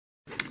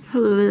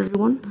Hello there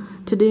everyone.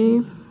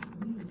 Today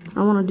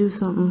I want to do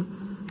something,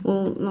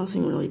 well,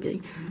 nothing really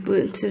big,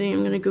 but today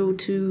I'm gonna go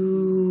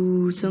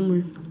to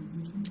somewhere.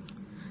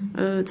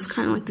 It's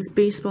kind of like this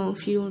baseball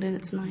field and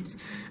it's nice.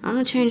 I'm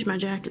gonna change my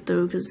jacket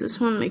though, because this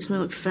one makes me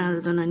look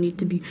fatter than I need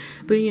to be.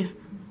 But yeah,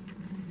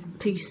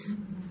 peace.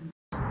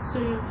 So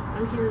yeah,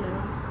 I'm here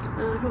now.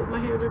 I hope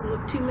my hair doesn't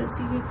look too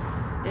messy,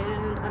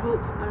 and I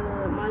hope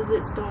my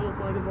zits don't look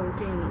like a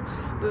volcano.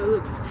 But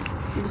look,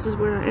 this is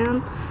where I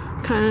am.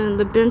 Kind of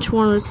the bench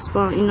warmers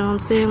spot, you know what I'm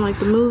saying? Like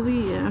the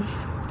movie, yeah.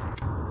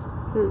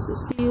 There's the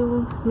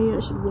field. Maybe I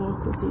should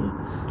walk with you,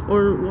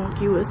 or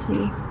walk you with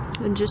me,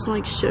 and just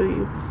like show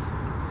you.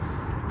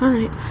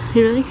 Alright,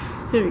 you ready?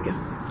 Here we go.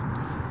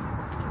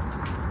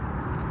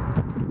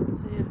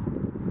 So yeah.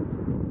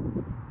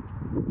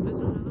 There's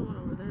another one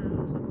over there.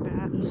 There's a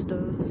bat and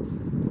stuff.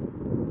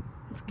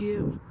 Let's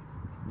go.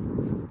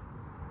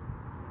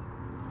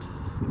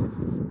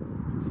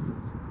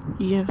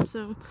 Yeah,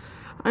 so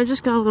I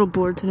just got a little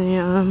bored today.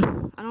 I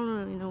don't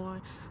really know why.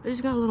 I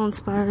just got a little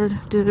inspired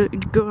to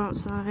go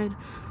outside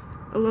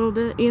a little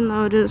bit, even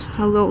though it is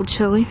a little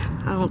chilly.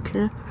 I don't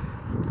care.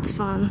 It's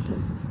fun.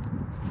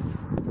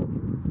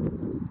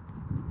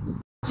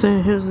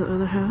 So here's the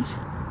other house,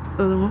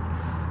 other one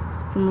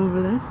from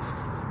over there,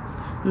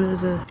 and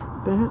there's a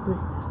bat.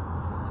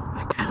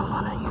 I kind of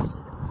want to use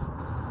it.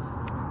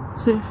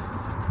 So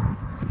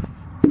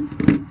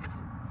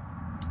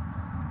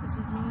this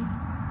is me.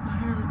 My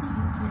hair looks a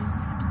little crazy, I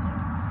can tell.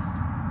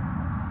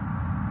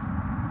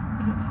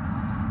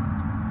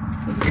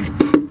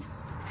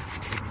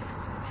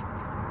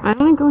 I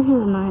only go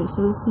here at night,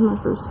 so this is my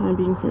first time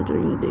being here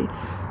during the day.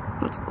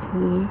 That's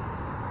cool.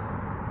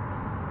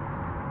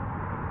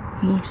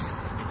 Nice.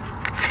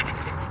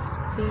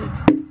 So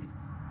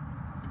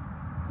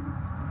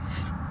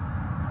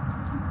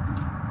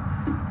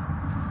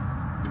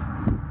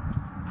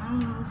I don't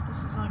know if this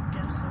is like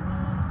against the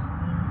rules.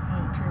 I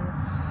don't care.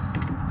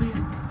 But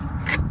yeah,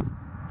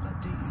 up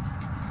to you.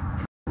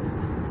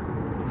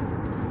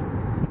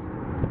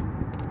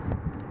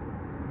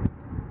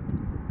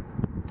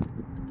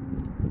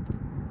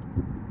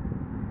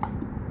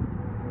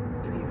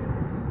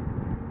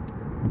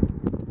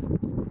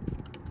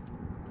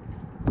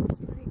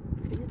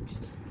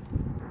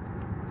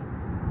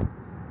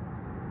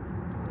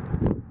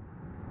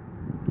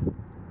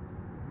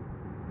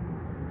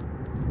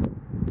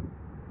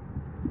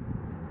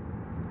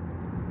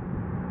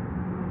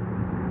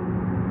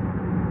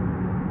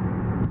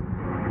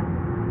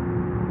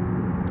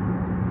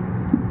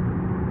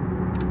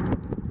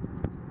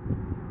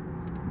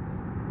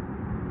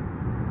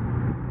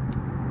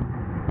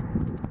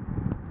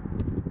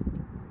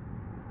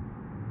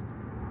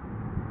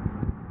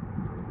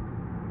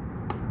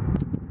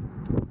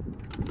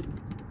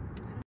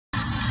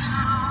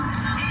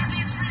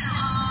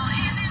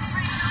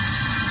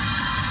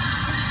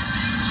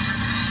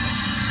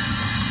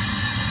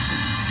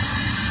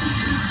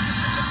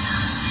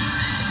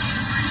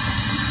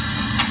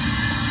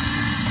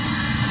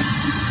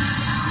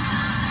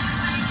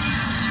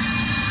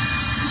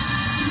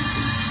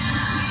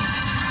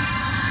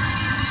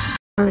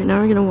 Alright,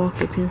 now we're gonna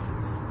walk up here.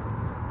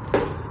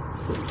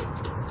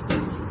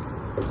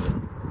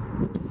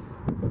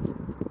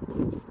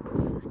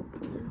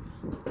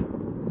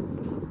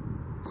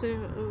 So,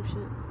 oh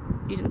shit.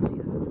 You didn't see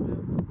that, no.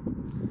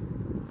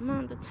 I'm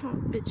on the top,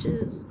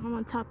 bitches. I'm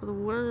on top of the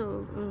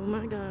world. Oh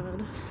my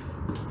god.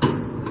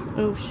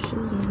 Oh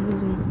shizzle.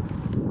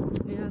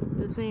 Yeah,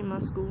 this ain't my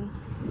school.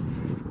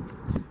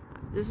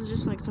 This is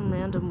just like some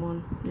random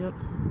one. Yep.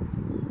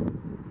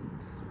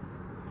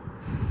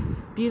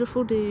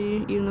 Beautiful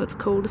day, even though it's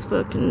cold as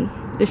fuck. And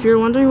if you're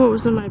wondering what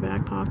was in my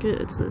back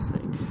pocket, it's this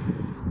thing.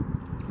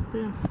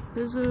 Yeah,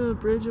 there's a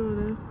bridge over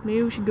there.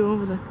 Maybe we should go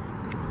over there.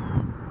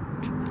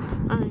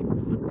 Alright,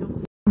 let's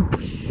go.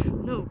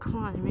 No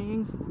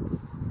climbing.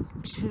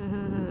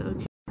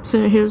 Okay.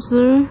 So here's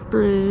the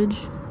bridge.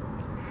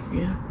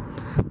 Yeah,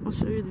 I'll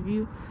show you the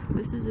view.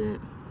 This is it.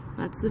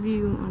 That's the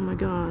view. Oh my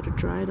god, a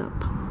dried up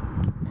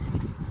pond.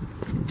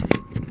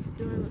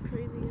 Do I look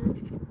crazy yet?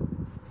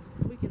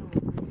 We can all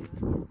agree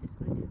on that.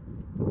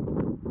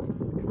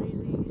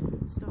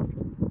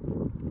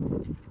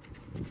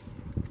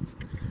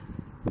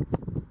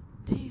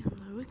 Damn,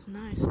 though, it's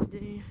nice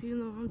today. Even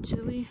though I'm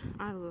chilly,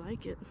 I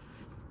like it.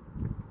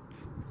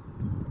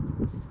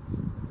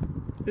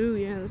 Ooh,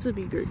 yeah, this would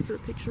be great for a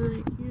picture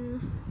right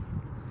here.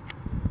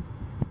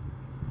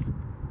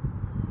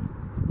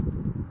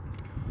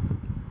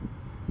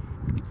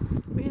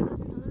 But yeah, there's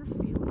another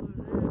field over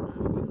there, but I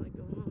don't feel like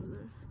going over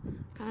there.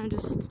 Kind of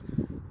just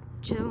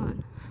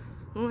chilling.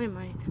 Well, I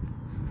might.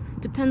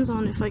 Depends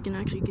on if I can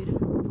actually get it.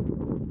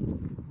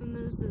 And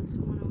there's this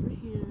one over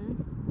here.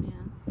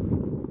 Yeah.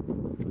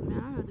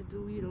 Man, I had to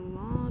delete a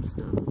lot of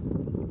stuff.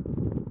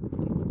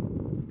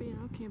 But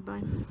yeah, okay,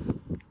 bye.